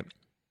enough, right?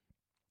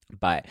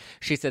 But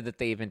she said that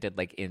they even did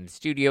like in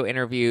studio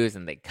interviews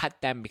and they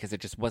cut them because it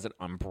just wasn't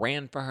on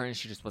brand for her and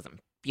she just wasn't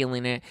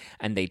feeling it.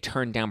 And they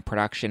turned down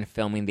production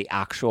filming the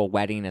actual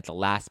wedding at the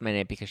last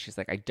minute because she's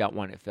like, I don't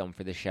want it filmed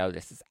for the show.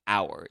 This is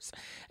ours.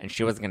 And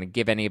she wasn't going to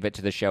give any of it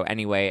to the show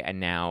anyway. And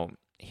now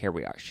here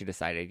we are. She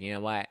decided, you know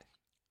what?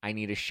 I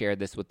need to share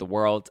this with the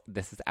world.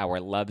 This is our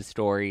love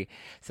story.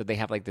 So they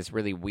have like this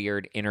really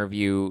weird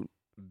interview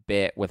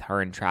bit with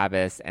her and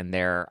Travis, and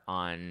they're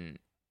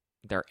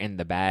in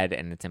the bed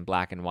and it's in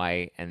black and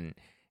white and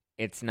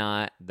it's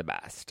not the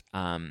best.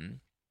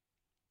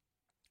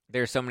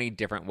 There's so many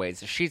different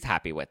ways. She's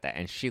happy with it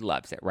and she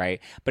loves it,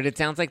 right? But it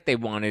sounds like they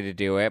wanted to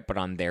do it, but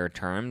on their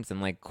terms, and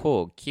like,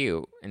 cool,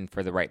 cute, and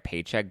for the right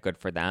paycheck, good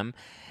for them.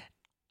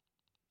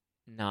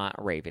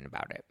 Not raving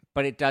about it.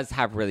 But it does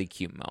have really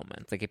cute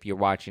moments. Like if you're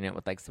watching it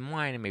with like some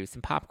wine and maybe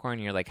some popcorn,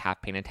 you're like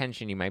half paying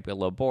attention, you might be a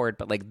little bored,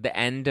 but like the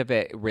end of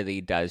it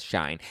really does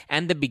shine.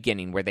 And the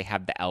beginning where they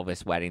have the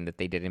Elvis wedding that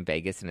they did in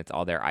Vegas and it's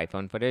all their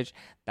iPhone footage,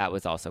 that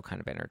was also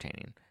kind of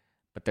entertaining.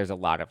 But there's a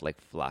lot of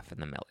like fluff in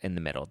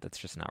the middle that's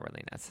just not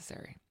really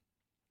necessary.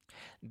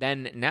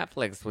 Then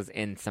Netflix was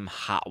in some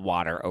hot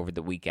water over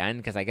the weekend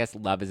because I guess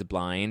Love is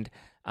Blind,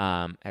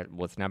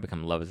 it's now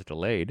become Love is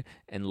Delayed,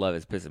 and Love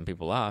is pissing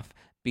people off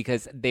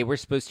because they were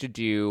supposed to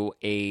do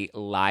a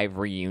live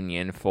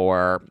reunion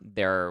for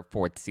their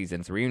 4th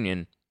season's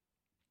reunion.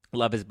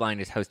 Love is Blind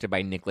is hosted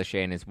by Nick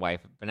Lachey and his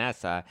wife,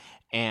 Vanessa,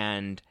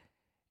 and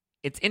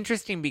it's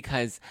interesting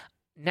because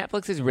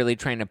Netflix is really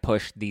trying to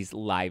push these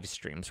live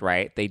streams,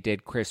 right? They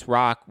did Chris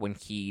Rock when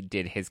he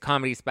did his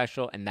comedy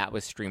special, and that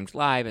was streamed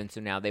live, and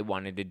so now they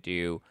wanted to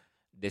do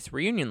this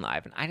reunion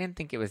live, and I didn't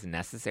think it was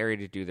necessary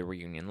to do the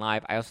reunion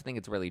live. I also think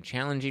it's really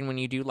challenging when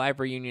you do live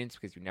reunions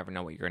because you never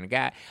know what you're going to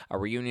get. A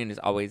reunion is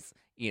always,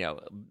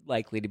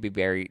 likely to be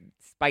very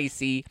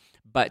spicy,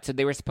 but so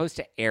they were supposed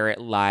to air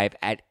it live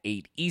at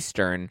 8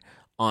 Eastern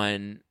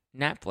on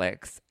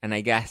Netflix, and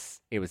I guess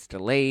it was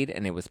delayed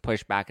and it was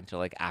pushed back until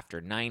like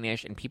after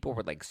 9ish, and people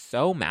were like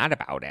so mad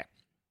about it.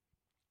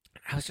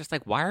 I was just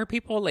like, why are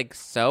people like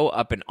so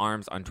up in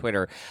arms on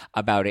Twitter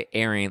about it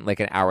airing like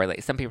an hour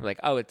late? Some people are like,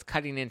 oh, it's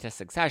cutting into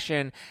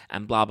Succession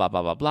and blah, blah,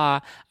 blah, blah, blah.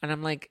 And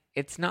I'm like,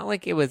 it's not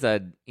like it was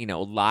a,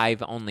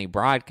 live only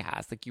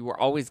broadcast. Like you were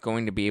always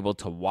going to be able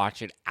to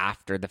watch it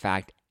after the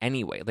fact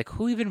anyway. Like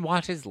who even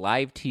watches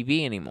live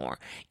TV anymore?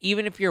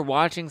 Even if you're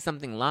watching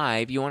something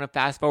live, you want to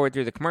fast forward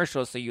through the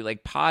commercials. So you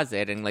like pause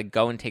it and like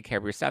go and take care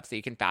of your stuff so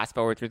you can fast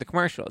forward through the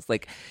commercials.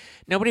 Like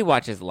nobody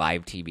watches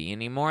live TV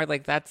anymore.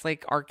 Like that's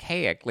like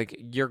archaic. Like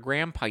your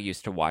grandpa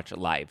used to watch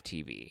live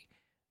TV.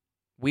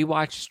 We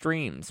watch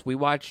streams. We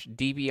watch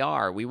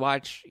DVR. We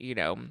watch,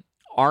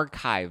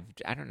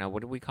 archived. I don't know.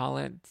 What do we call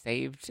it?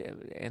 Saved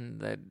in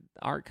the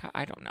archive?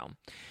 I don't know.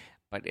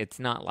 But it's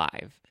not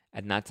live.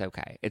 And that's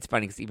okay. It's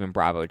funny because even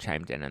Bravo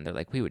chimed in and they're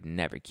like, we would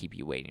never keep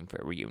you waiting for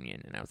a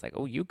reunion. And I was like,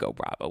 oh, you go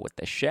Bravo with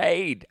the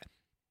shade.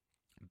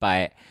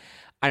 But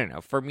I don't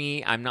know. For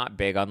me, I'm not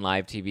big on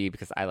live TV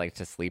because I like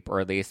to sleep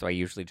early. So I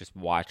usually just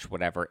watch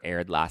whatever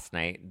aired last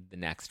night the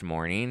next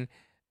morning.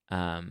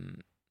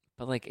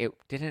 But like it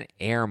didn't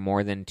air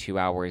more than 2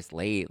 hours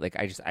late. Like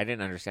I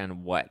didn't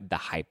understand what the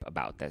hype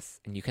about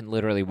this. And you can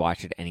literally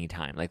watch it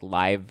anytime. Like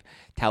live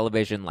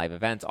television, live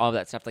events, all of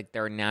that stuff. Like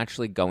there are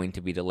naturally going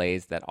to be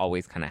delays. That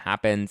always kind of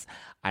happens.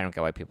 I don't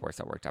get why people are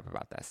so worked up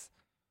about this.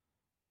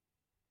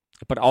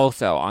 But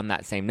also on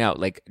that same note,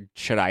 like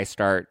should I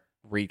start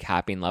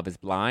recapping Love is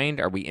Blind?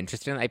 Are we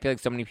interested in it? I feel like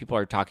so many people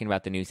are talking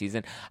about the new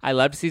season. I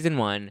loved season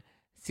 1.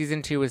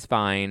 Season 2 is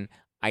fine.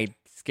 I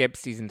skipped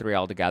season 3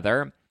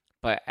 altogether.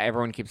 But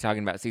everyone keeps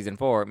talking about season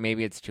 4.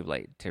 Maybe it's too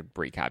late to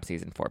recap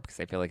season 4 because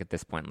I feel like at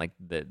this point, like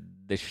the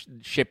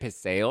ship has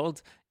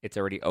sailed. It's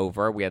already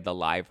over. We had the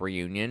live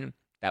reunion.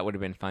 That would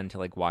have been fun to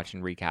like watch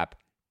and recap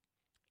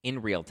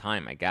in real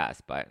time, I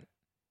guess. But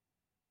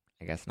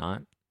I guess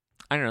not.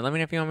 I don't know. Let me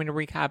know if you want me to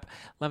recap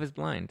Love is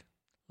Blind.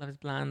 Love is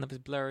blind, love is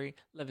blurry,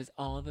 love is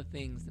all the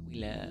things that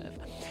we love.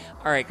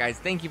 All right, guys,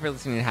 thank you for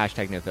listening to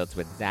 #NoFilter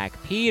with Zach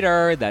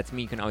Peter. That's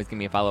me. You can always give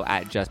me a follow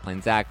at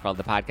JustPlainZach. Follow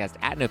the podcast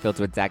at No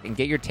Filter with Zach and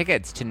get your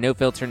tickets to No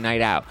Filter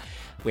Night Out.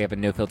 We have a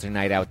No Filter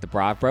Night Out at the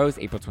Brav Bros,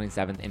 April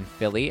 27th in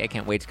Philly. I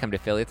can't wait to come to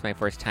Philly. It's my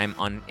first time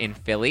in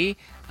Philly.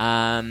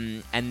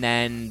 And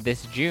then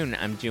this June,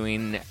 I'm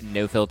doing a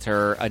No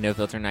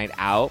Filter Night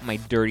Out, my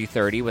Dirty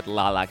 30 with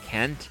Lala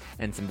Kent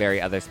and some very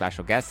other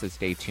special guests. So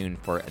stay tuned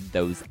for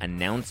those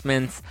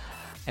announcements.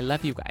 I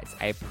love you guys.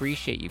 I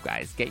appreciate you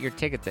guys. Get your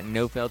tickets at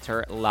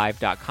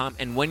nofilterlive.com.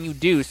 And when you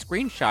do,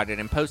 screenshot it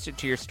and post it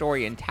to your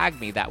story and tag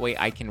me. That way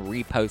I can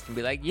repost and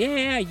be like,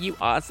 yeah, you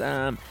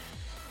awesome.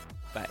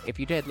 But if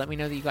you did, let me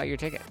know that you got your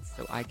tickets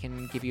so I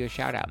can give you a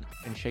shout out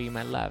and show you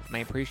my love, my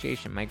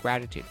appreciation, my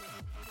gratitude.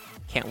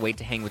 Can't wait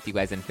to hang with you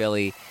guys in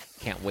Philly.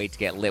 Can't wait to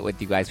get lit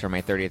with you guys for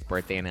my 30th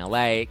birthday in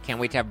LA. Can't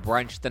wait to have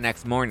brunch the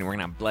next morning. We're going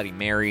to have Bloody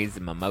Marys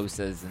and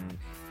mimosas, and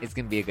it's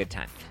going to be a good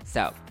time.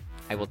 So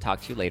I will talk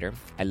to you later.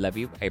 I love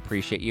you. I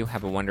appreciate you.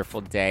 Have a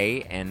wonderful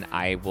day, and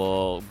I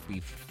will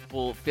be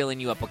filling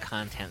you up with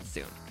content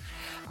soon.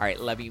 All right,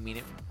 love you, mean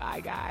it.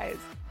 Bye, guys.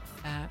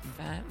 Bye.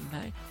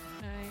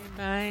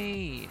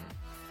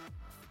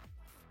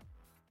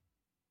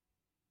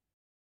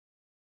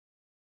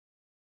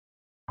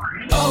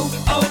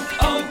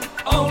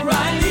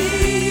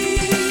 O'Reilly.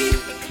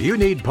 You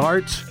need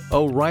parts?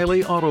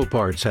 O'Reilly Auto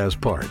Parts has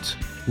parts.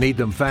 Need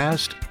them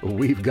fast?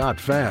 We've got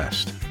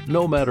fast.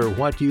 No matter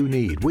what you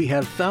need, we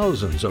have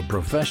thousands of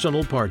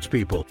professional parts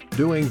people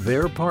doing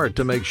their part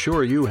to make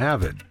sure you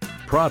have it.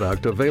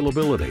 Product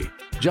availability.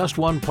 Just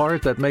one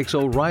part that makes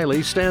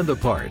O'Reilly stand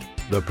apart.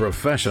 The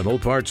professional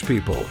parts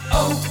people.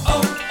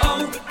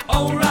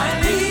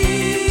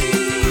 O'Reilly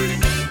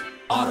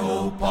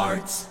Auto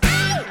Parts.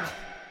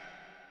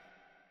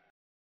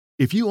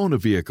 If you own a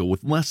vehicle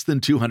with less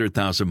than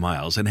 200,000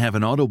 miles and have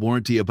an auto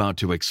warranty about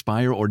to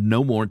expire or no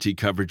warranty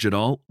coverage at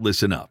all,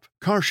 listen up.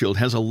 CarShield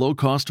has a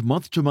low-cost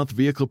month-to-month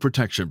vehicle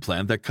protection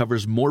plan that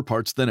covers more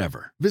parts than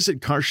ever. Visit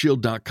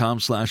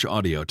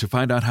carshield.com/audio to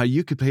find out how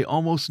you could pay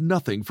almost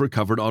nothing for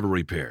covered auto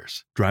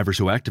repairs. Drivers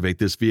who activate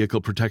this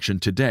vehicle protection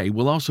today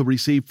will also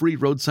receive free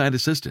roadside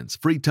assistance,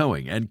 free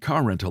towing, and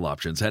car rental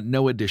options at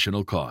no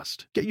additional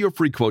cost. Get your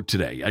free quote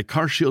today at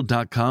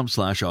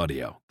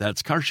carshield.com/audio.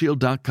 That's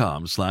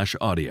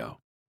carshield.com/audio.